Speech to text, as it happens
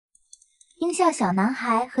樱校小男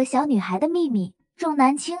孩和小女孩的秘密，重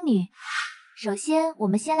男轻女。首先，我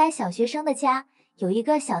们先来小学生的家，有一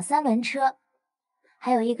个小三轮车，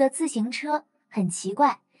还有一个自行车。很奇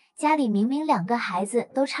怪，家里明明2个孩子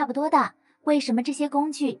都差不多大，为什么这些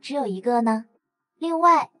工具只有1个呢？另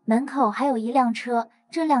外，门口还有一辆车，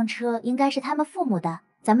这辆车应该是他们父母的。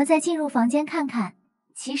咱们再进入房间看看。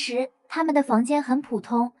其实他们的房间很普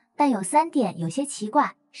通，但有3点有些奇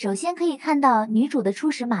怪。首先可以看到女主的初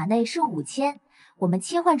始码内是5000，我们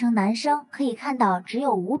切换成男生可以看到只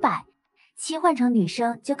有500，切换成女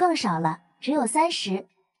生就更少了，只有30。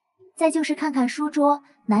再就是看看书桌，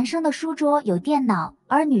男生的书桌有电脑，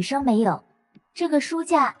而女生没有。这个书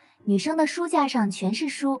架，女生的书架上全是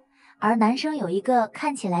书，而男生有一个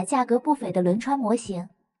看起来价格不菲的轮船模型。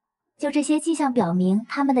就这些迹象表明，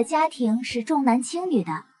他们的家庭是重男轻女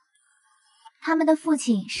的。他们的父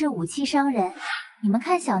亲是武器商人。你们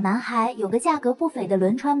看，小男孩有个价格不菲的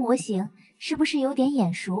轮船模型，是不是有点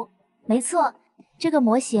眼熟？没错，这个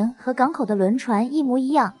模型和港口的轮船一模一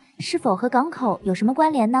样，是否和港口有什么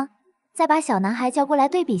关联呢？再把小男孩叫过来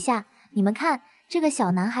对比下，你们看，这个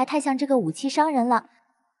小男孩太像这个武器商人了，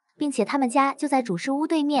并且他们家就在主事屋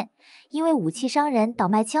对面，因为武器商人倒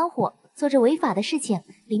卖枪火，做着违法的事情，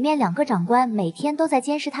里面2个长官每天都在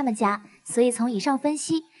监视他们家，所以从以上分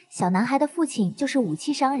析，小男孩的父亲就是武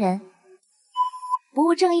器商人。不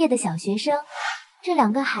务正业的小学生，这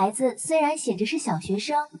2个孩子虽然写着是小学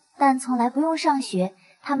生，但从来不用上学，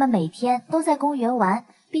他们每天都在公园玩，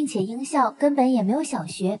并且樱校根本也没有小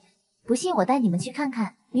学。不信我带你们去看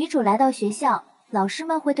看。女主来到学校，老师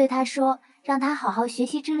们会对她说，让她好好学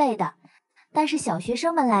习之类的，但是小学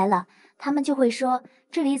生们来了，他们就会说，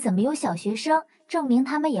这里怎么有小学生，证明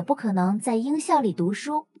他们也不可能在樱校里读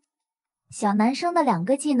书。小男生的2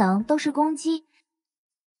个技能都是攻击，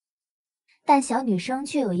但小女生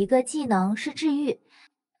却有一个技能是治愈。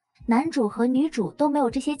男主和女主都没有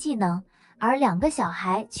这些技能，而2个小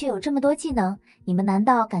孩却有这么多技能，你们难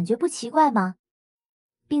道感觉不奇怪吗？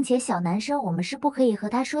并且小男生我们是不可以和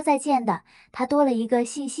他说再见的，他多了一个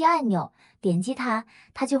信息按钮，点击它，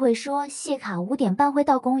他就会说谢卡5点半会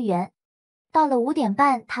到公园。到了5点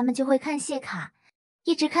半，他们就会看谢卡，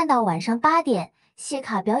一直看到晚上8点，谢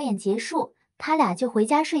卡表演结束，他俩就回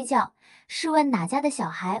家睡觉。试问哪家的小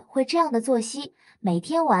孩会这样的作息？每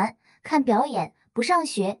天玩，看表演，不上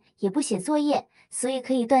学，也不写作业，所以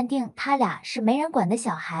可以断定他俩是没人管的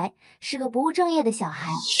小孩，是个不务正业的小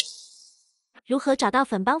孩。如何找到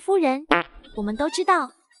粉帮夫人？我们都知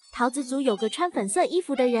道，桃子组有个穿粉色衣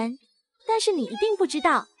服的人，但是你一定不知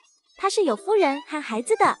道，他是有夫人和孩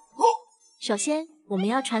子的。首先，我们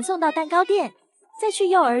要传送到蛋糕店，再去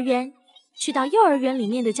幼儿园，去到幼儿园里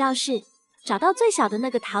面的教室，找到最小的那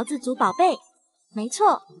个桃子组宝贝，没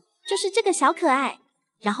错，就是这个小可爱，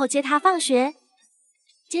然后接他放学，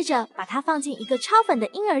接着把他放进一个超粉的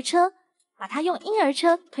婴儿车，把他用婴儿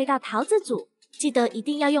车推到桃子组，记得一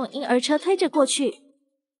定要用婴儿车推着过去。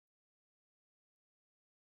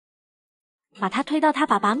把他推到他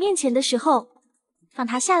爸爸面前的时候，放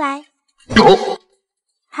他下来，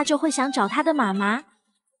他就会想找他的妈妈。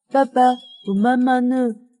爸爸，我妈妈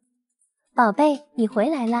呢？宝贝，你回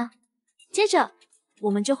来啦。接着，我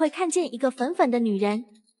们就会看见一个粉粉的女人，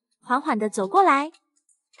缓缓地走过来。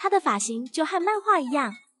她的发型就和漫画一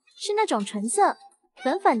样，是那种纯色，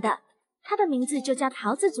粉粉的。她的名字就叫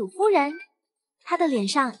桃子组夫人。她的脸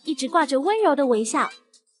上一直挂着温柔的微笑，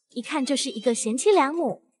一看就是一个贤妻良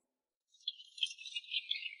母。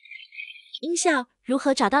樱校如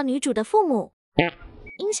何找到女主的父母？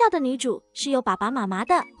樱校的女主是有爸爸妈妈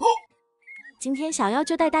的。今天小妖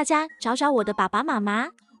就带大家找找我的爸爸妈妈。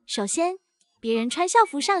首先，别人穿校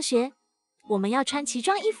服上学，我们要穿奇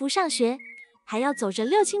装异服上学，还要走着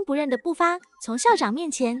六亲不认的步伐从校长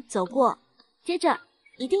面前走过。接着，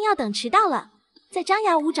一定要等迟到了，再张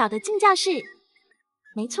牙舞爪的进教室。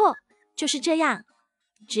没错，就是这样。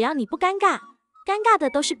只要你不尴尬，尴尬的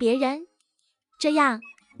都是别人。这样，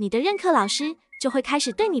你的任课老师就会开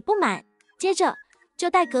始对你不满，接着就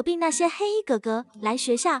带隔壁那些黑衣哥哥来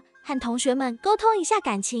学校和同学们沟通一下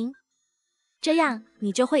感情，这样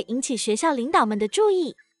你就会引起学校领导们的注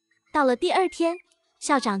意。到了第2天，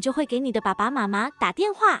校长就会给你的爸爸妈妈打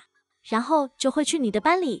电话，然后就会去你的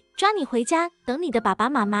班里抓你回家等你的爸爸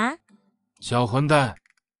妈妈。小混蛋，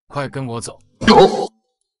快跟我走！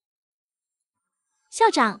校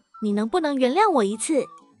长，你能不能原谅我一次？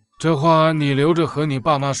这话你留着和你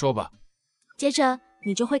爸妈说吧。接着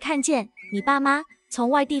你就会看见你爸妈从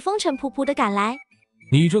外地风尘仆仆地赶来。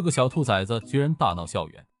你这个小兔崽子居然大闹校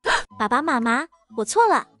园！爸爸妈妈，我错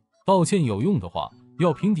了。道歉有用的话，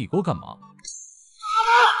要平底锅干嘛？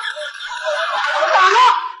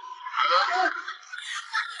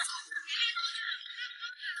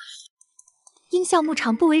樱校牧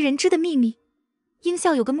场不为人知的秘密。樱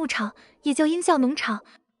校有个牧场，也叫樱校农场。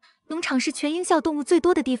农场是全樱校动物最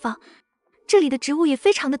多的地方，这里的植物也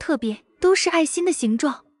非常的特别，都是爱心的形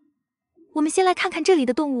状。我们先来看看这里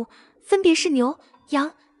的动物，分别是牛、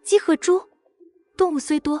羊、鸡和猪。动物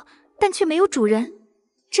虽多，但却没有主人。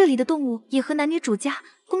这里的动物也和男女主家、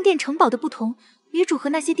宫殿城堡的不同，女主和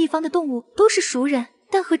那些地方的动物都是熟人，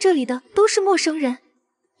但和这里的都是陌生人。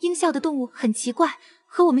樱校的动物很奇怪，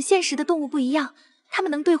和我们现实的动物不一样，它们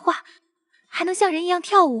能对话，还能像人一样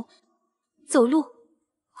跳舞、走路。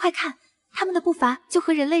快看，它们的步伐就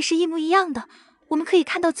和人类是一模一样的。我们可以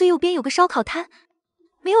看到最右边有个烧烤摊，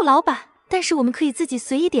没有老板，但是我们可以自己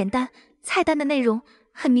随意点单，菜单的内容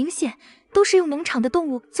很明显，都是用农场的动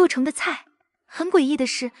物做成的菜。很诡异的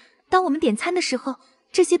是，当我们点餐的时候，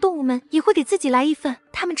这些动物们也会给自己来一份，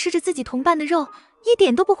它们吃着自己同伴的肉，一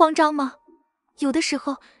点都不慌张吗？有的时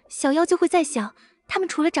候，小妖就会在想，它们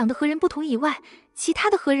除了长得和人不同以外，其他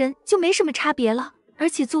的和人就没什么差别了，而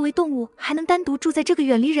且作为动物还能单独住在这个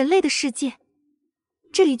远离人类的世界。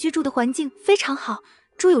这里居住的环境非常好，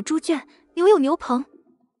猪有猪圈，牛有牛棚。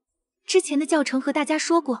之前的教程和大家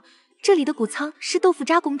说过，这里的谷仓是豆腐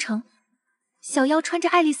渣工程。小妖穿着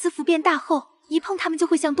爱丽丝服变大后，一碰它们就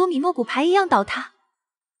会像多米诺骨牌一样倒塌。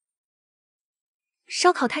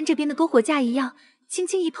烧烤摊这边的篝火架一样，轻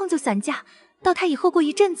轻一碰就散架，倒塌以后过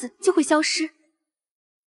一阵子就会消失。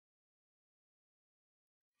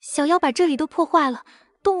小妖把这里都破坏了，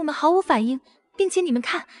动物们毫无反应，并且你们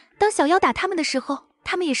看，当小妖打它们的时候，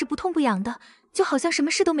它们也是不痛不痒的，就好像什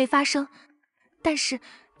么事都没发生。但是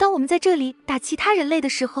当我们在这里打其他人类的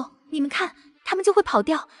时候，你们看，它们就会跑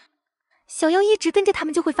掉。小妖一直跟着他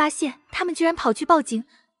们，就会发现他们居然跑去报警，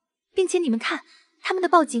并且你们看，他们的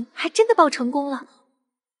报警还真的报成功了。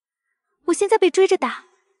我现在被追着打，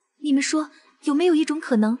你们说有没有一种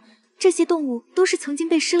可能，这些动物都是曾经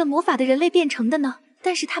被施了魔法的人类变成的呢？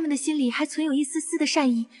但是他们的心里还存有一丝丝的善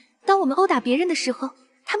意，当我们殴打别人的时候，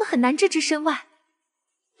他们很难置之身外。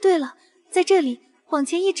对了，在这里往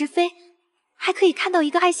前一直飞，还可以看到一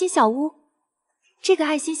个爱心小屋。这个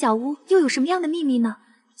爱心小屋又有什么样的秘密呢？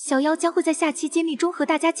小妖将会在下期揭秘中和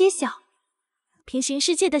大家揭晓。平行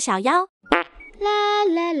世界的小妖，啦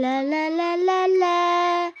啦啦啦啦啦啦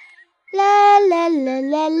啦啦啦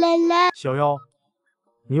啦啦啦。小妖，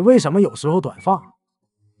你为什么有时候短发，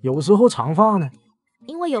有时候长发呢？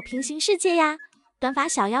因为有平行世界呀。短发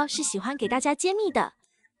小妖是喜欢给大家揭秘的，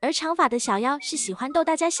而长发的小妖是喜欢逗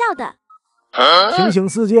大家笑的。平行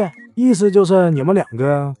世界意思就是你们两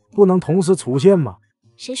个不能同时出现吗？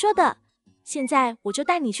谁说的？现在我就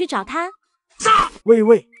带你去找他。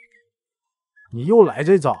喂，你又来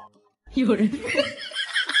这招。有人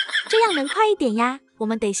这样能快一点呀，我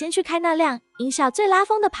们得先去开那辆樱校最拉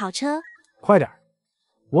风的跑车。快点，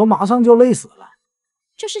我马上就累死了。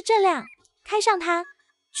就是这辆，开上它，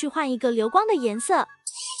去换一个流光的颜色。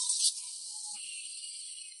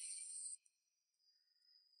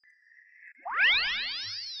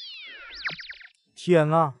天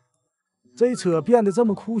啊，这车变得这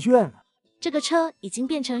么酷炫了。这个车已经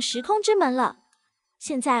变成时空之门了，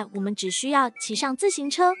现在我们只需要骑上自行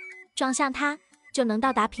车，撞向它，就能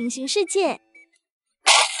到达平行世界。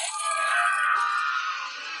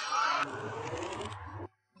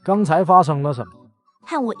刚才发生了什么？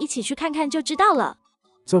和我一起去看看就知道了。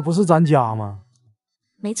这不是咱家吗？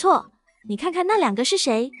没错，你看看那两个是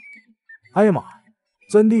谁？哎呀妈呀，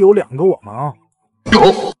真的有两个我们啊！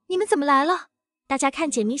你们怎么来了？大家看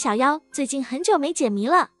解谜小妖最近很久没解谜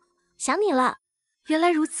了，想你了。原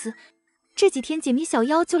来如此，这几天解谜小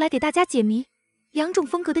妖就来给大家解谜。两种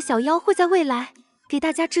风格的小妖会在未来给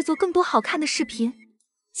大家制作更多好看的视频。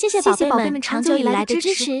谢谢宝贝们长久以来的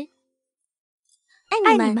支持，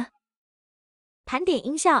爱你们！盘点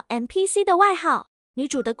音效 NPC 的外号，女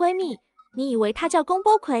主的闺蜜，你以为她叫宫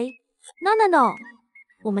波葵 ？No，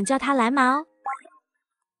 我们叫她蓝毛。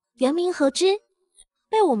原名和之，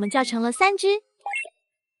被我们叫成了三只。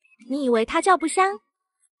你以为她叫不香？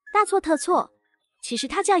大错特错，其实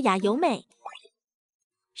她叫雅由美。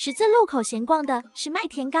十字路口闲逛的是麦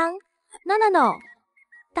田刚 ，No，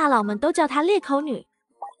 大佬们都叫她裂口女。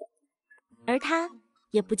而她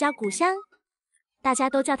也不叫古香，大家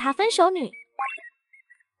都叫她分手女。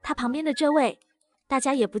她旁边的这位，大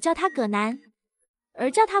家也不叫她葛男，而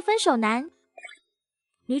叫她分手男。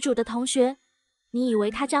女主的同学，你以为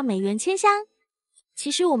她叫美元千香，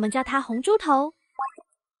其实我们叫她红猪头。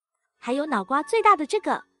还有脑瓜最大的这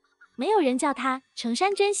个，没有人叫她成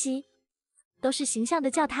山珍惜，都是形象的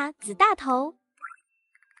叫她紫大头。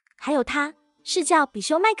还有她是叫比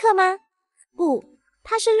修麦克吗？不，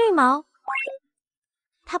她是绿毛。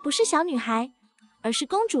她不是小女孩，而是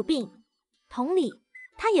公主病。同理，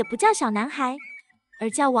她也不叫小男孩，而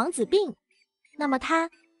叫王子病。那么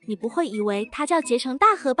你不会以为它叫结成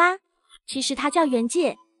大河吧？其实它叫原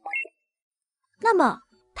界。那么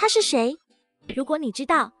他是谁？如果你知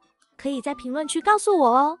道，可以在评论区告诉我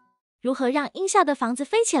哦。如何让樱校的房子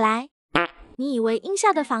飞起来？你以为樱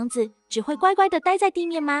校的房子只会乖乖的待在地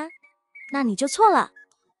面吗？那你就错了。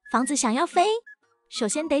房子想要飞，首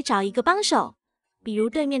先得找一个帮手，比如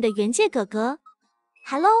对面的原界哥哥。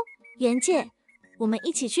Hello， 原界，我们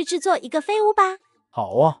一起去制作一个飞屋吧。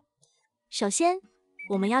好啊。首先，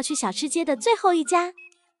我们要去小吃街的最后一家，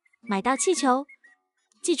买到气球。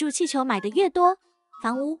记住，气球买的越多，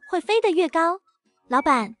房屋会飞得越高。老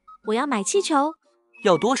板，我要买气球。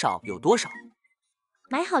要多少有多少。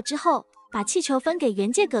买好之后，把气球分给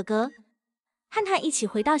原界哥哥，和他一起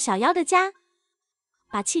回到小妖的家，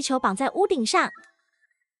把气球绑在屋顶上。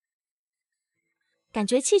感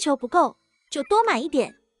觉气球不够，就多买一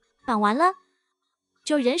点。绑完了，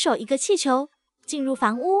就人手一个气球，进入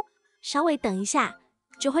房屋，稍微等一下，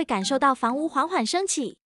就会感受到房屋缓缓升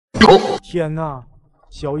起。天哪，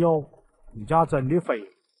小妖，你家真的飞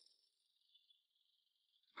了！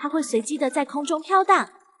它会随机的在空中飘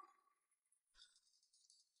荡。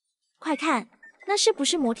快看，那是不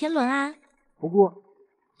是摩天轮啊？不过，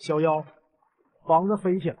小妖，房子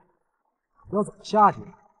飞起来，要怎么下去？